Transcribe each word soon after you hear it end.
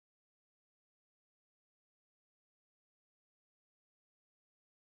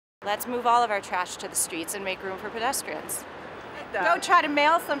Let's move all of our trash to the streets and make room for pedestrians. Go try to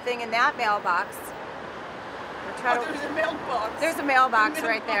mail something in that mailbox. There's a mailbox. There's a mailbox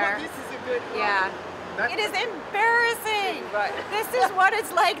right there. This is a good one. Yeah. It is embarrassing. Right. This is what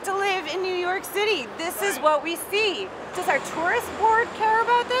it's like to live in New York City. This is what we see. Does our tourist board care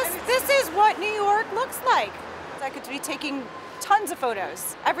about this? This is what New York looks like. I could be taking tons of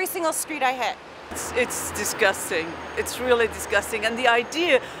photos every single street I hit. It's disgusting. It's really disgusting. And the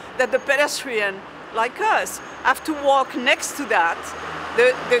idea that the pedestrian, like us, have to walk next to that,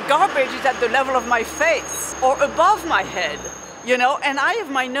 the garbage is at the level of my face or above my head, you know, and I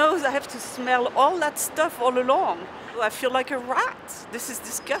have my nose, I have to smell all that stuff all along. I feel like a rat. This is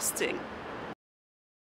disgusting.